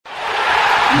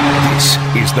This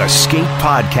is the Skate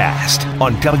Podcast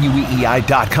on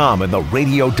WEEI.com and the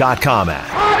radio.com app.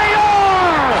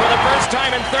 For the first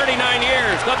time in 39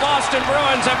 years, the Boston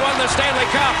Bruins have won the Stanley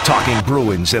Cup. Talking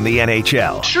Bruins and the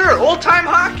NHL. Sure, old-time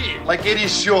hockey. Like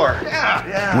Eddie's Shore.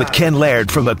 Yeah. With Ken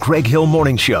Laird from the Greg Hill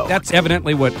Morning Show. That's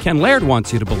evidently what Ken Laird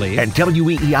wants you to believe. And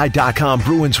WEEI.com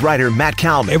Bruins writer Matt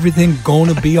Kalman. Everything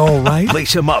gonna be all right?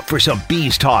 Lace him up for some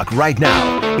Bees talk right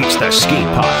now. It's the Skate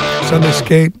Pod. Sunday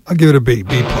Skate, I'll give it a B,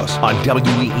 B+. On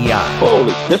WEEI.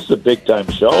 Holy, this is a big-time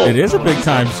show. It is a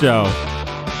big-time show.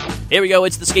 Here we go.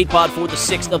 It's the Skate Pod for the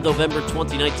 6th of November,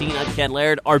 2019. I'm Ken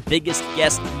Laird. Our biggest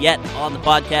guest yet on the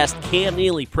podcast, Cam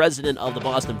Neely, president of the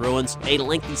Boston Bruins. A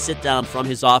lengthy sit-down from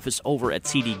his office over at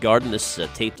TD Garden. This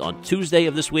taped on Tuesday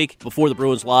of this week before the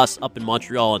Bruins lost up in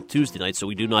Montreal on Tuesday night, so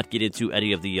we do not get into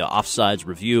any of the offsides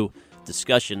review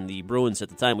discussion. The Bruins, at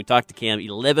the time we talked to Cam,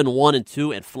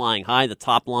 11-1-2 and flying high. The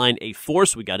top line, a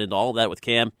force. We got into all of that with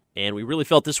Cam. And we really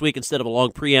felt this week, instead of a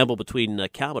long preamble between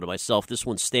Calvin and myself, this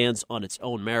one stands on its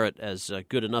own merit as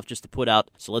good enough just to put out.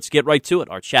 So let's get right to it.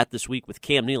 Our chat this week with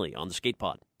Cam Neely on the Skate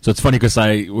Pod. So it's funny because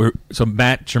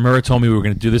Matt Chimura told me we were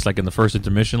going to do this like in the first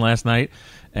intermission last night,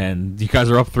 and you guys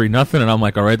are up 3-0, and I'm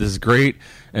like, all right, this is great.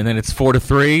 And then it's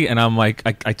 4-3, and I'm like,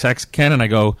 I text Ken and I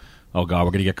go, oh God,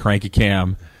 we're going to get cranky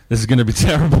Cam. This is going to be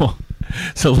terrible.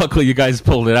 So luckily you guys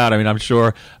pulled it out. I mean, I'm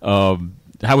sure.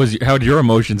 How did your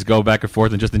emotions go back and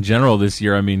forth, and just in general this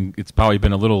year? I mean, it's probably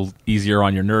been a little easier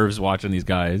on your nerves watching these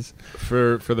guys.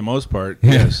 For the most part,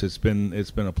 yes, it's been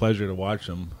a pleasure to watch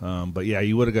them. But yeah,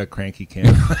 you would have got cranky,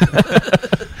 Cam.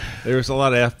 There was a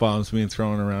lot of F-bombs being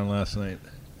thrown around last night.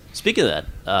 Speaking of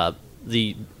that,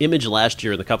 the image last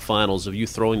year in the Cup Finals of you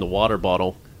throwing the water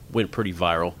bottle went pretty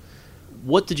viral.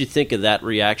 What did you think of that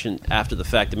reaction after the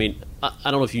fact? I mean,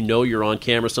 I don't know if you know you're on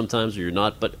camera sometimes or you're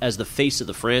not, but as the face of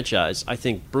the franchise, I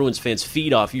think Bruins fans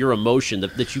feed off your emotion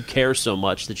that you care so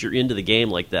much, that you're into the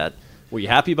game like that. Were you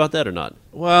happy about that or not?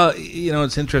 Well,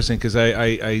 it's interesting because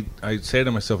I say to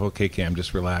myself, okay, Cam,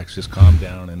 just relax, just calm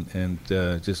down, and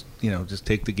just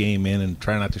take the game in and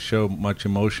try not to show much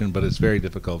emotion, but it's very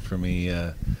difficult for me.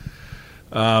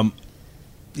 That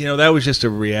was just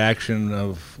a reaction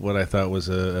of what I thought was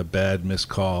a bad missed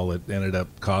call that ended up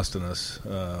costing us.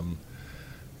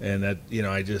 And that,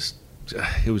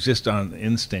 it was just on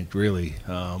instinct, really.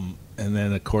 And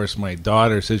then, of course, my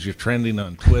daughter says, you're trending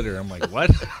on Twitter. I'm like, what?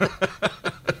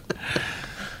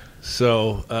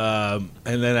 So,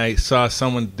 and then I saw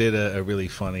someone did a really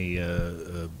funny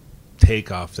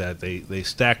take off that. They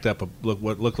stacked up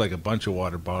what looked like a bunch of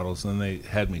water bottles, and then they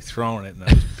had me throwing it, and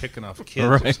I was picking off kids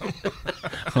right. or something.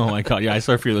 Oh my God! Yeah, I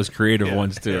saw a few of those creative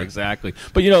ones too. Yeah. Exactly.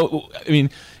 But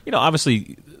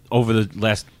obviously over the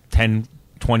last 10,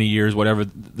 20 years, whatever,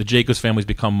 the Jacobs family's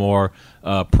become more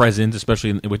present,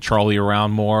 especially with Charlie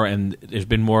around more, and there's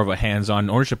been more of a hands-on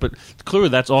ownership. But clearly,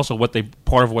 that's also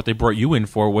part of what they brought you in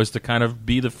for, was to kind of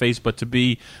be the face, but to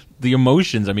be the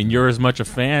emotions. I mean, you're as much a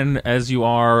fan as you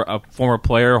are a former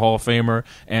player, Hall of Famer,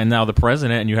 and now the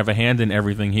president, and you have a hand in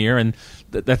everything here, and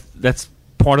that's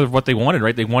part of what they wanted,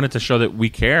 right? They wanted to show that we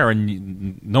care,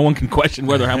 and no one can question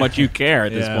how much you care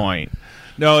at this point.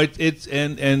 No,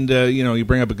 you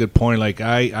bring up a good point. Like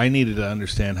I needed to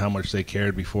understand how much they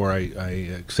cared before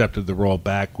I accepted the role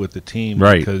back with the team,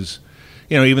 right? Because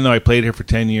even though I played here for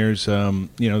 10 years, I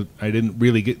didn't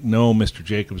really know Mr.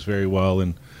 Jacobs very well,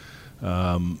 and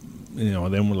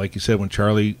then like you said, when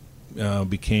Charlie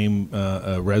became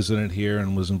a resident here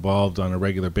and was involved on a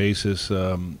regular basis,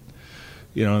 and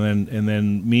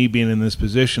then me being in this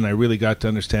position, I really got to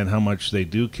understand how much they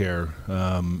do care.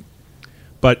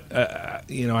 But I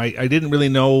didn't really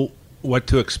know what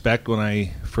to expect when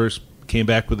I first came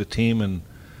back with the team, and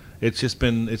it's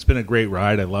been a great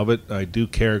ride. I love it. I do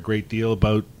care a great deal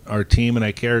about our team, and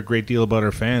I care a great deal about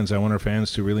our fans. I want our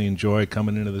fans to really enjoy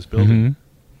coming into this building. Mm-hmm.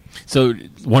 So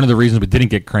one of the reasons we didn't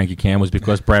get cranky, Cam, was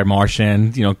because Brad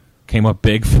Marchand, came up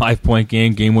big, 5-point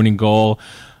game-winning goal.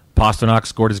 Pasternak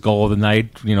scored his goal of the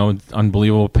night,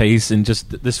 unbelievable pace. And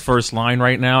just this first line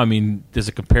right now, I mean, does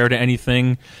it compare to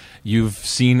anything you've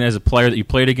seen as a player that you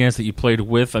played against, that you played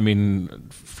with? I mean,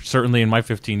 certainly in my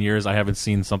 15 years, I haven't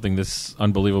seen something this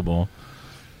unbelievable.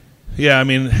 Yeah, I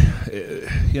mean,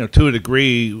 to a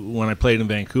degree, when I played in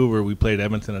Vancouver, we played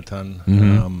Edmonton a ton,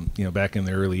 back in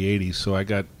the early 80s. So I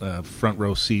got front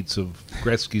row seats of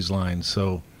Gretzky's lines.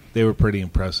 So they were pretty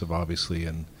impressive, obviously.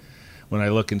 And when I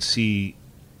look and see,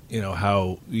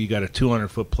 how you got a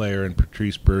 200-foot player in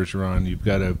Patrice Bergeron, you've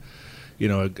got a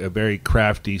very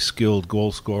crafty, skilled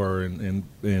goal scorer in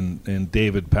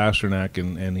David Pasternak,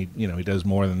 and he does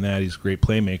more than that. He's a great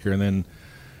playmaker. And then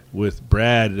with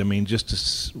Brad. I mean, just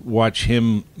to watch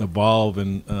him evolve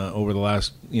and over the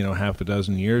last half a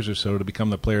dozen years or so to become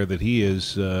the player that he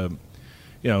is.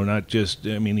 Not just.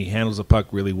 I mean, he handles the puck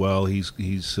really well.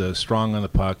 He's strong on the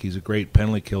puck. He's a great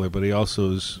penalty killer, but he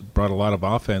also has brought a lot of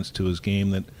offense to his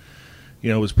game that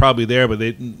was probably there, but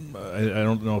I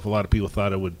don't know if a lot of people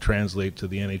thought it would translate to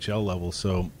the NHL level.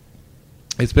 So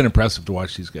it's been impressive to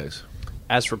watch these guys.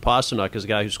 As for Pasternak, as a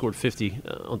guy who scored 50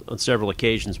 on several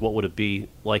occasions, what would it be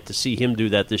like to see him do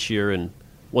that this year, and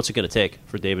what's it going to take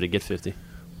for David to get 50?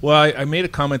 Well, I made a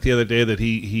comment the other day that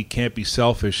he can't be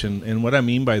selfish, and what I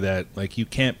mean by that, like, you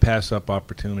can't pass up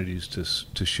opportunities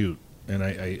to shoot. And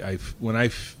when I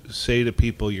say to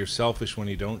people you're selfish when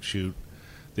you don't shoot,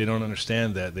 they don't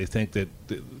understand that. They think that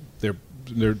they're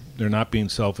not being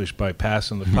selfish by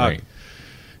passing the puck. Right.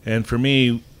 And for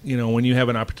me, when you have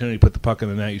an opportunity to put the puck in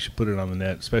the net, you should put it on the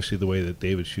net, especially the way that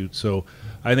David shoots. So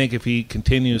I think if he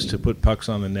continues to put pucks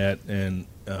on the net and,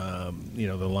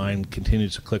 the line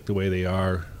continues to click the way they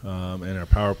are, and our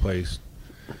power plays,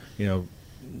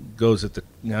 goes at the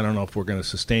 – I don't know if we're going to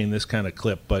sustain this kind of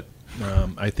clip, but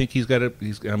I think obviously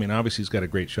he's got a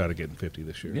great shot at getting 50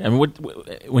 this year. Yeah, I mean,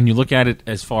 when you look at it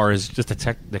as far as just the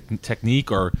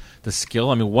technique or the skill,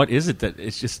 I mean, what is it that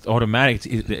it's just automatic?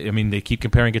 I mean, they keep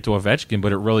comparing it to Ovechkin,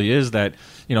 but it really is that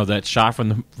that shot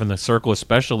from the circle,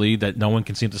 especially, that no one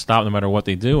can seem to stop no matter what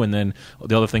they do, and then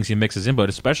the other things he mixes in, but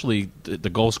especially the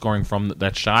goal scoring from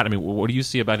that shot. I mean, what do you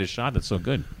see about his shot that's so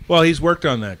good? Well, he's worked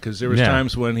on that because there was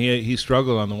times when he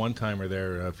struggled on the one-timer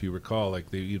there, if you recall,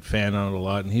 like you'd fan on it a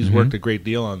lot, and he's worked a great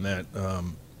deal on that.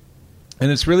 And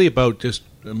it's really about just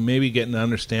maybe getting to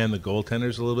understand the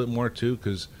goaltenders a little bit more too,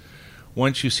 because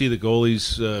once you see the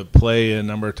goalies play a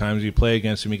number of times, you play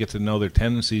against them, you get to know their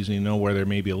tendencies, and you know where there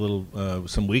may be a little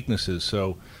some weaknesses.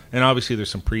 So, and obviously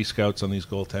there's some pre-scouts on these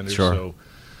goaltenders. Sure. So,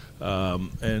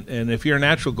 and if you're a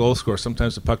natural goal scorer,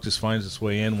 sometimes the puck just finds its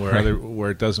way in where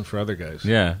it doesn't for other guys.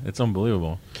 Yeah, it's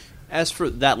unbelievable. As for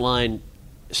that line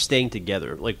staying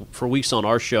together, like for weeks on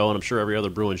our show, and I'm sure every other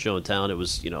Bruin show in town, it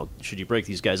was, should you break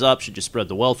these guys up? Should you spread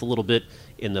the wealth a little bit?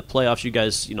 In the playoffs, you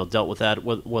guys, dealt with that,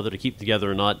 whether to keep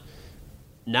together or not.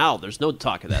 Now, there's no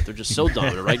talk of that. They're just so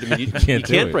dominant, right? I mean, you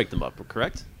can't break them up,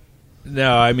 correct?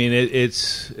 No, I mean,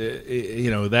 it's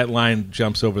that line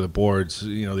jumps over the boards.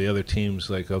 The other team's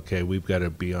like, okay, we've got to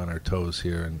be on our toes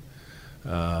here,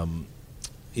 and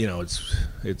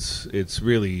it's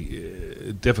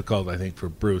really difficult, I think, for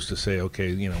Bruce to say,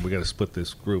 okay, we got to split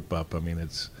this group up. I mean,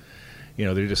 it's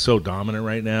they're just so dominant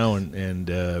right now, and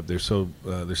they're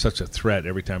such a threat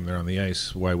every time they're on the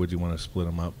ice. Why would you want to split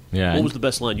them up? Yeah. What was the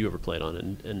best line you ever played on,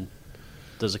 and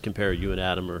does it compare you and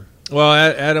Adam or? Well,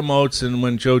 Adam Oates, and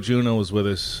when Joe Juno was with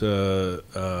us,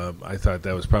 I thought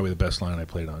that was probably the best line I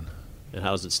played on. And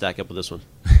how does it stack up with this one?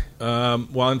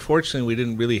 Well, unfortunately, we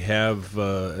didn't really have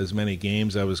as many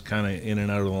games. I was kind of in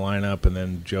and out of the lineup, and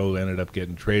then Joe ended up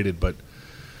getting traded. But,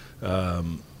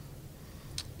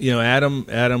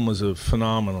 Adam was a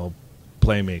phenomenal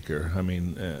playmaker. I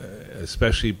mean,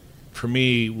 especially for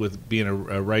me, with being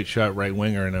a right-shot right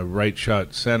winger and a right-shot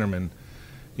centerman,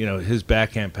 his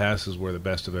backhand passes were the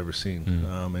best I've ever seen.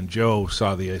 And Joe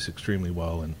saw the ice extremely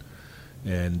well,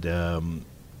 and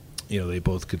they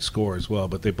both could score as well,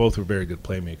 but they both were very good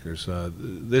playmakers.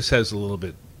 This has a little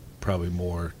bit probably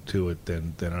more to it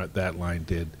than that line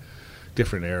did.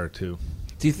 Different era, too.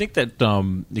 Do you think that,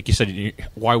 like you said,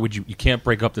 why would you can't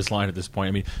break up this line at this point?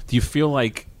 I mean, do you feel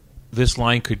like this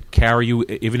line could carry you,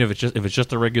 even if it's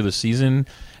just a regular season?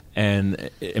 And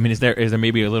I mean, is there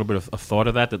maybe a little bit of a thought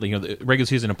of that the regular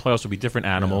season and playoffs will be different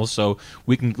animals, so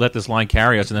we can let this line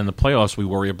carry us, and then the playoffs we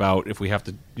worry about if we have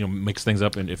to mix things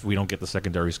up and if we don't get the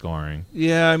secondary scoring.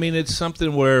 Yeah, I mean, it's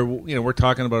something where we're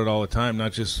talking about it all the time,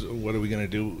 not just what are we going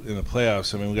to do in the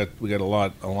playoffs. I mean, we got a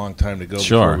long time to go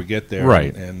before we get there,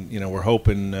 right? And we're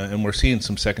hoping, and we're seeing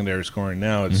some secondary scoring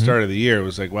now. At the start of the year, it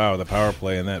was like, wow, the power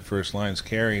play and that first line's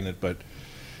carrying it, but.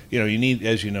 You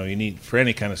need for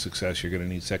any kind of success, you're going to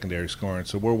need secondary scoring.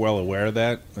 So we're well aware of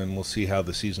that, and we'll see how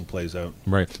the season plays out.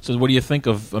 Right. So what do you think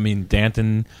of,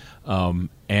 Danton,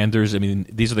 Anders? I mean,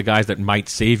 these are the guys that might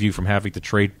save you from having to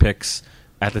trade picks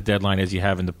at the deadline as you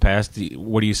have in the past.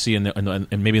 What do you see in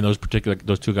maybe in those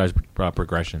two guys'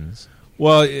 progressions?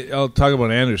 Well, I'll talk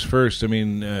about Anders first. I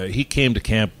mean, he came to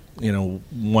camp,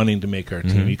 wanting to make our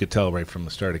team. You could tell right from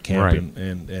the start of camp, right.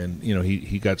 and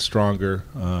he got stronger.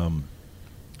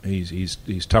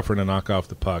 He's tougher to knock off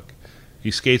the puck.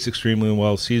 He skates extremely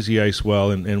well, sees the ice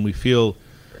well, and we feel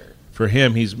for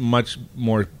him he's much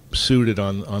more suited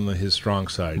on his strong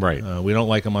side. Right. We don't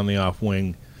like him on the off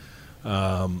wing.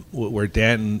 Where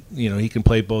Danton, he can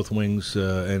play both wings,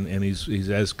 and he's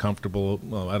as comfortable.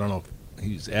 Well, I don't know if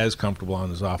he's as comfortable on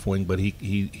his off wing, but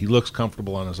he looks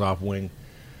comfortable on his off wing.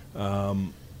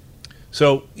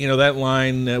 So that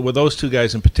line with those two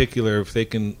guys in particular, if they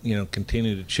can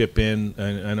continue to chip in,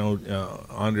 I know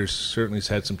Anders certainly has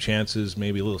had some chances,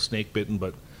 maybe a little snake bitten,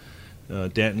 but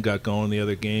Danton got going the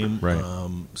other game. Right.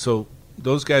 So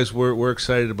those guys we're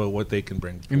excited about what they can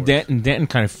bring. And Danton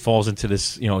kind of falls into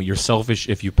this, you're selfish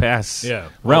if you pass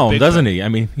realm, doesn't he? I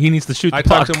mean, he needs to shoot the I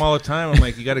puck. talk to him all the time. I'm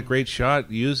like, you got a great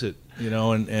shot, use it.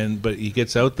 But he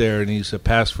gets out there and he's a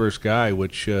pass first guy,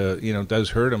 which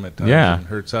does hurt him at times. Yeah, and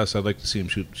hurts us. I'd like to see him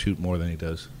shoot more than he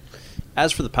does.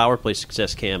 As for the power play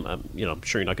success, Cam, I'm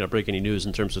sure you're not going to break any news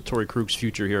in terms of Torrey Krug's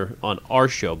future here on our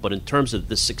show, but in terms of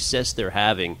the success they're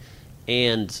having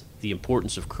and the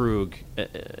importance of Krug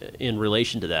in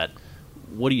relation to that,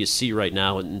 what do you see right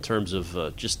now in terms of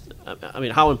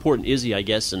how important is he, I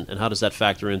guess, and how does that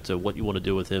factor into what you want to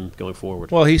do with him going forward?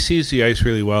 Well, he sees the ice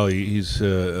really well. He's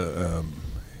a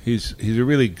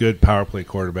really good power play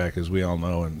quarterback, as we all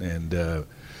know, and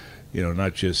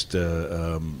not just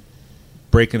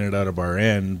breaking it out of our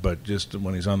end, but just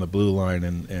when he's on the blue line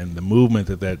and the movement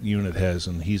that unit has,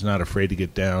 and he's not afraid to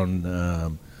get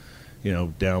down.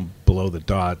 Down below the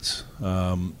dots.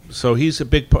 So he's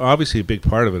obviously a big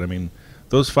part of it. I mean,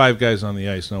 those five guys on the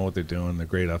ice know what they're doing. They're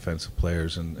great offensive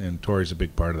players, and Torrey's a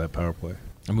big part of that power play.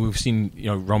 I mean, we've seen,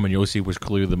 Roman Josi was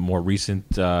clearly the more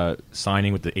recent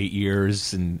signing with the 8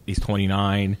 years, and he's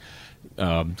 29.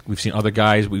 We've seen other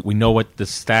guys. We know what the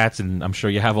stats, and I'm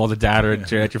sure you have all the data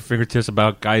at your fingertips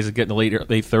about guys that get in the late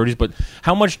 30s. But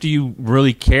how much do you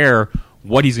really care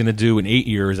what he's going to do in 8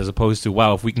 years, as opposed to,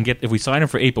 wow, if we sign him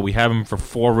for 8, but we have him for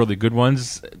 4 really good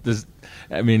ones?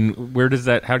 Where does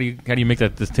that? How do you make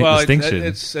that distinction?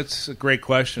 It's a great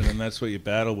question, and that's what you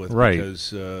battle with, right?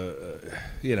 Because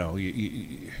you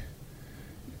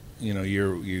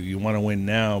want to win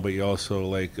now, but you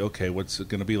also okay, what's it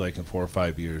going to be like in 4 or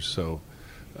 5 years? So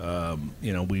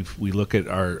we look at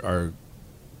our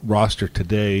roster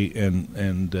today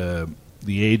and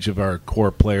the age of our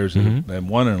core players and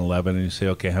 1 and 11, and you say,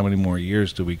 okay, how many more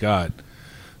years do we got?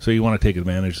 So you want to take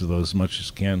advantage of those as much as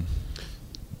you can.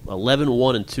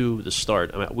 11-1-2 the start.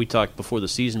 I mean, we talked before the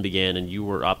season began, and you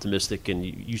were optimistic, and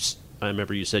I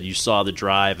remember you said you saw the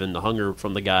drive and the hunger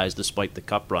from the guys despite the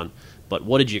cup run. But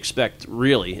what did you expect,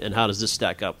 really, and how does this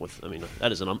stack up with? I mean,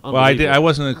 that is an unbelievable. Well, I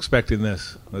wasn't expecting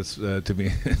this. To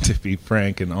be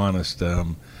frank and honest.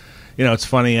 It's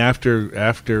funny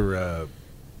after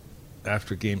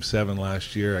Game 7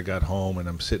 last year, I got home and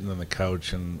I'm sitting on the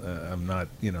couch and I'm not,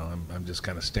 I'm just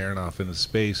kind of staring off into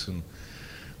space, and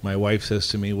my wife says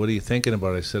to me, "What are you thinking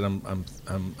about?" I said, "I'm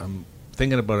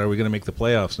thinking about, are we going to make the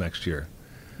playoffs next year?"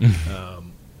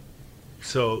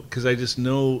 So, because I just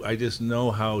know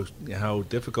how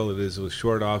difficult it is with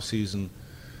short off season.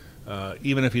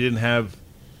 Even if you didn't have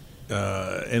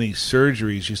any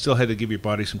surgeries, you still had to give your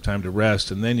body some time to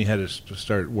rest, and then you had to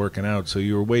start working out. So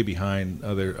you were way behind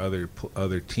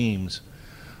other teams.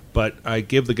 But I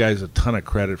give the guys a ton of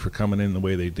credit for coming in the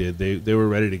way they did. They were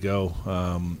ready to go,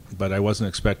 but I wasn't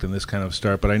expecting this kind of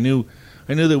start. But I knew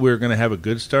that we were going to have a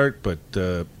good start, but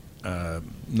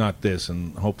not this,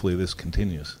 and hopefully this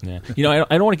continues. Yeah,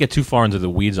 I don't want to get too far into the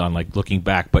weeds on looking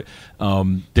back, but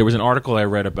there was an article I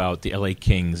read about the LA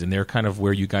Kings, and they're kind of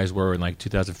where you guys were in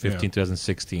 2015,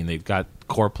 2016. They've got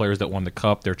core players that won the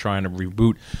cup. They're trying to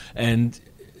reboot, and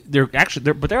they're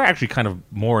actually kind of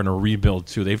more in a rebuild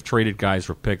too. They've traded guys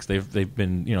for picks. They've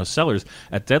been sellers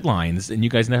at deadlines, and you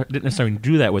guys didn't necessarily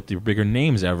do that with your bigger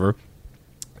names ever.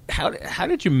 How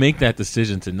did you make that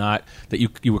decision to not, that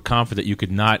you were confident you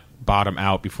could not bottom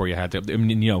out before you had to? I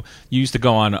mean, you used to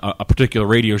go on a particular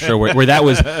radio show where that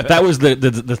was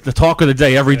the talk of the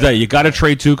day every day. You got to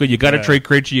trade Tuukka, you got to trade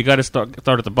Krejci, you got to start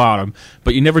at the bottom,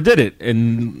 but you never did it,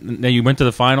 and now you went to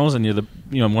the finals, and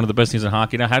you're one of the best teams in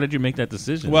hockey. Now, how did you make that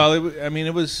decision? Well,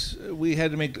 we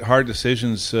had to make hard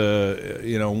decisions.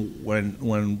 When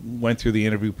went through the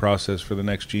interview process for the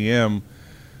next GM.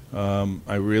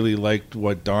 I really liked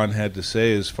what Don had to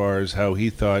say as far as how he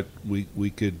thought we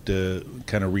could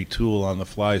kind of retool on the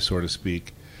fly, so to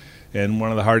speak. And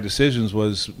one of the hard decisions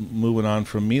was moving on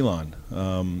from Milan.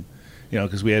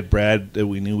 Because we had Brad that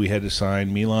we knew we had to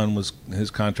sign. Milan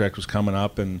his contract was coming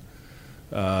up, and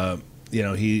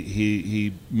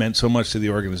he meant so much to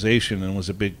the organization and was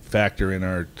a big factor in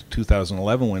our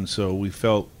 2011 win. So we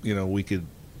felt we could.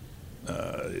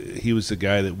 He was the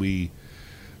guy that we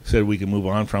said we could move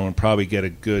on from and probably get a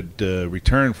good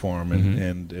return for him,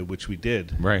 and which we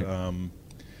did. Right.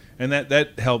 And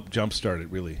that helped jumpstart it,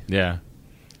 really. Yeah.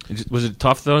 Was it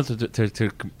tough, though,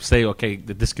 to say, okay,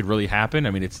 that this could really happen?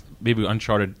 I mean, it's maybe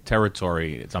uncharted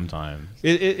territory sometimes.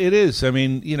 It is. I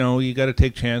mean, you got to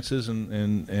take chances,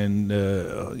 and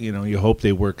you hope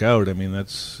they work out. I mean,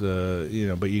 that's, but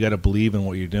you got to believe in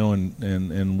what you're doing,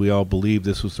 and we all believe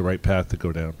this was the right path to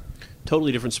go down.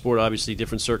 Totally different sport, obviously,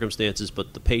 different circumstances,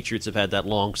 but the Patriots have had that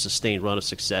long, sustained run of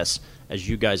success, as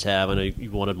you guys have. I know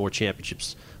you wanted more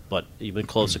championships, but you've been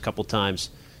close a couple times.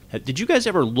 Did you guys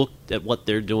ever look at what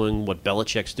they're doing, what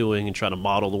Belichick's doing, and try to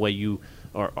model the way you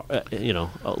are,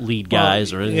 lead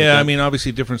guys or anything? Yeah, like that? I mean,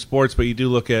 obviously different sports, but you do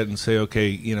look at it and say,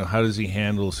 okay, how does he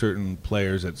handle certain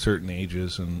players at certain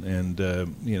ages? And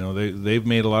they've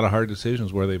made a lot of hard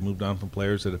decisions where they've moved on from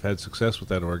players that have had success with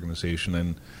that organization.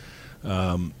 And,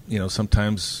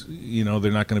 sometimes,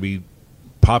 they're not going to be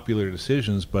popular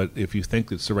decisions, but if you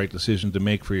think it's the right decision to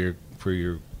make for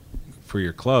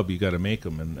your club, you got to make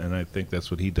them, and I think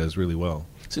that's what he does really well.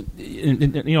 So,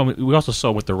 we also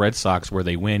saw with the Red Sox where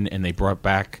they win and they brought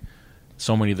back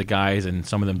so many of the guys, and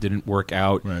some of them didn't work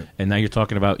out. Right. And now you're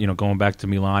talking about going back to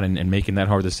Milan and making that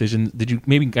hard decision. Did you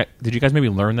guys maybe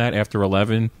learn that after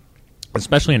 11,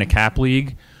 especially in a cap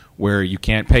league where you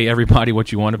can't pay everybody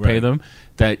what you want to pay them,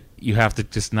 that you have to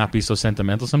just not be so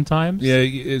sentimental sometimes? Yeah,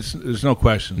 there's no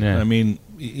question. Yeah. I mean,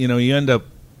 you end up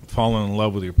falling in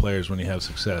love with your players when you have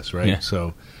success, right? Yeah.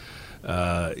 So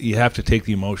you have to take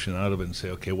the emotion out of it and say,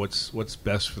 okay, what's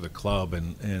best for the club?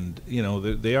 And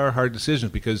they are hard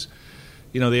decisions because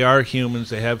they are humans,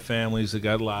 they have families, they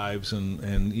got lives,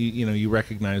 and you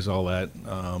recognize all that.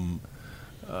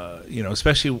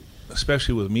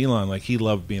 Especially with Milan, like he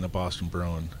loved being a Boston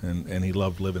Bruin, and he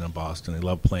loved living in Boston. He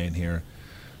loved playing here.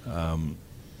 And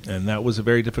that was a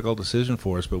very difficult decision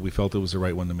for us, but we felt it was the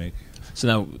right one to make. So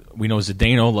now we know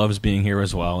Zdeno loves being here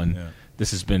as well, and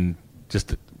this has been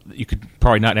just you could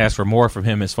probably not ask for more from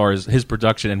him as far as his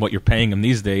production and what you're paying him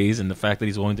these days, and the fact that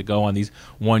he's willing to go on these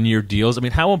one-year deals. I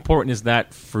mean, how important is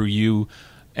that for you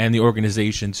and the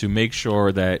organization to make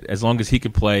sure that as long as he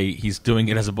can play, he's doing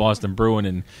it as a Boston Bruin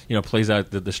and plays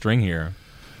out the string here?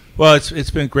 Well,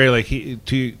 it's been great. Like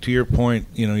to your point,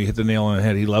 you hit the nail on the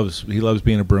head. He loves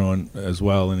being a Bruin as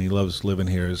well, and he loves living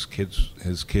here. His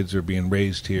kids are being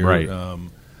raised here, right?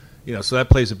 So that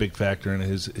plays a big factor, and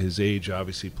his age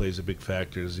obviously plays a big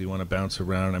factor. Does he want to bounce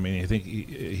around? I mean, I think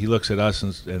he looks at us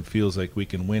and feels like we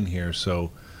can win here. So,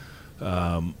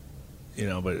 but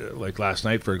like last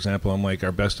night, for example, I'm like,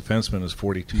 our best defenseman is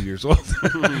 42 years old,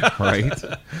 right?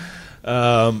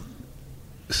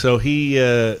 So he,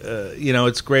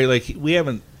 it's great. Like we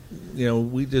haven't,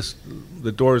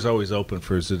 the door is always open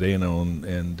for Zdeno,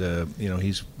 and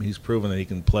he's proven that he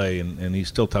can play, and he's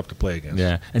still tough to play against.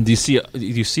 Yeah. And do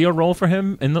you see a role for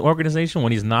him in the organization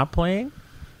when he's not playing?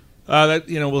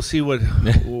 We'll see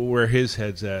where his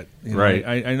head's at. Right.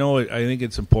 I know. I think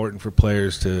it's important for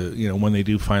players to, when they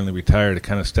do finally retire, to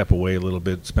kind of step away a little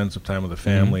bit, spend some time with the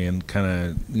family, and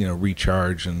kind of,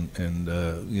 recharge and kind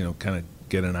of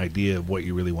get an idea of what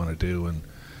you really want to do. And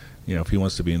if he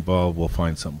wants to be involved, we'll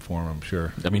find something for him, I'm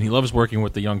sure. I mean, he loves working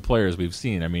with the young players we've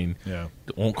seen. I mean, yeah.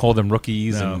 Won't call them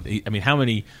rookies. No. And how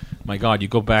many? My God, you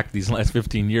go back these last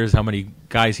 15 years, how many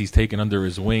guys he's taken under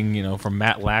his wing? From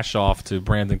Matt Lashoff to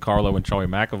Brandon Carlo and Charlie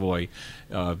McAvoy.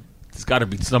 There's got to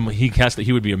be some.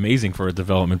 He would be amazing for a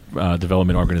development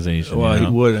organization. Well, he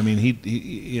would. I mean, he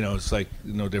it's like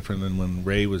no different than when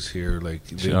Ray was here. Like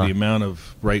the amount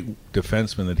of right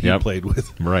defensemen that he played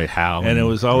with, right? How and it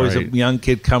was always a young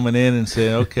kid coming in and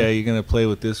saying, "Okay, you're going to play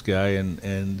with this guy,"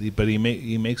 but he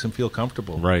makes them feel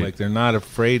comfortable. Right? Like they're not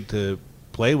afraid to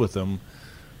play with them.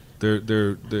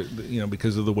 They're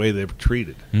because of the way they're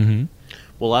treated. Mm-hmm.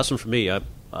 Well, last one for me.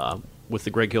 With the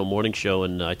Greg Hill Morning Show,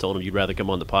 and I told him you'd rather come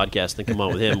on the podcast than come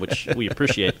on with him, which we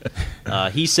appreciate.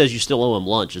 He says you still owe him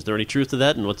lunch. Is there any truth to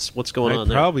that, and what's going on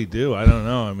there? I probably do. I don't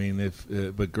know. I mean,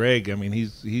 but Greg, I mean, he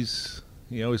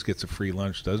always gets a free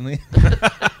lunch, doesn't he?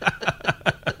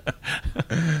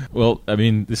 Well, I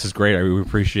mean, this is great. We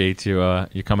appreciate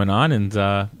you coming on, and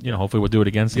hopefully we'll do it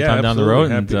again sometime down the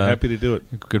road. Happy to do it.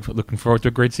 Looking forward to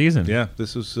a great season. Yeah,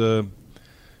 this was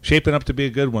shaping up to be a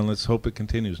good one. Let's hope it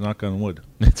continues. Knock on wood.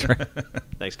 That's right.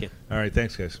 Thanks, Cam. All right,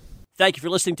 thanks, guys. Thank you for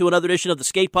listening to another edition of the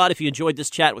Skate Pod. If you enjoyed this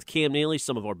chat with Cam Neely,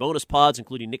 some of our bonus pods,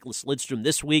 including Nicholas Lidstrom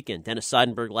this week and Dennis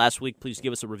Seidenberg last week, please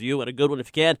give us a review and a good one if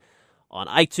you can. On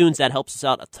iTunes, that helps us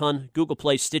out a ton. Google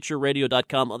Play, Stitcher,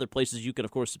 Radio.com, other places you can,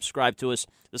 of course, subscribe to us.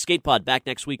 The Skate Pod back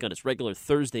next week on its regular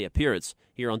Thursday appearance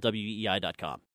here on WEEI.com.